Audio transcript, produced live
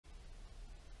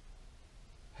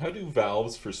How do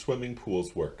valves for swimming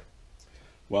pools work?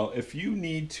 Well, if you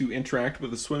need to interact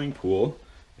with a swimming pool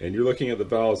and you're looking at the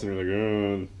valves and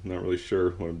you're like, not really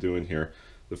sure what I'm doing here,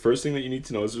 the first thing that you need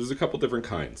to know is there's a couple different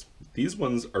kinds. These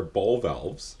ones are ball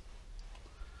valves.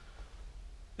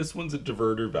 This one's a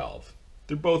diverter valve.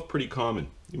 They're both pretty common.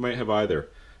 You might have either.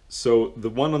 So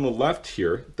the one on the left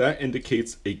here, that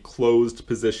indicates a closed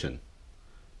position.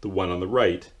 The one on the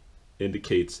right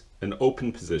indicates an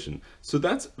open position. So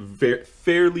that's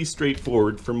fairly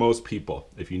straightforward for most people.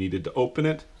 If you needed to open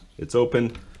it, it's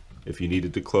open. If you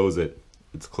needed to close it,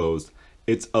 it's closed.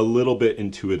 It's a little bit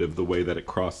intuitive the way that it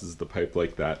crosses the pipe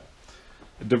like that.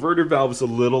 A diverter valve is a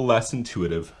little less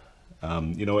intuitive.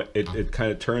 It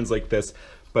kind of turns like this,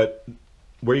 but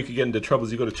where you could get into trouble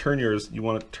is you go to turn yours, you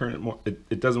want to turn it more,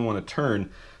 it doesn't want to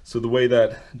turn. So the way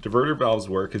that diverter valves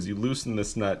work is you loosen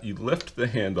this nut, you lift the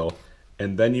handle,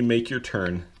 and then you make your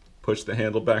turn, push the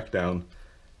handle back down,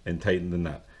 and tighten the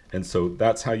nut. And so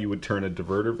that's how you would turn a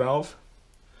diverter valve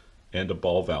and a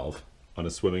ball valve on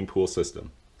a swimming pool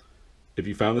system. If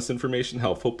you found this information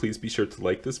helpful, please be sure to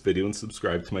like this video and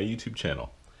subscribe to my YouTube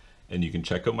channel. And you can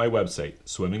check out my website,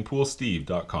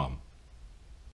 swimmingpoolsteve.com.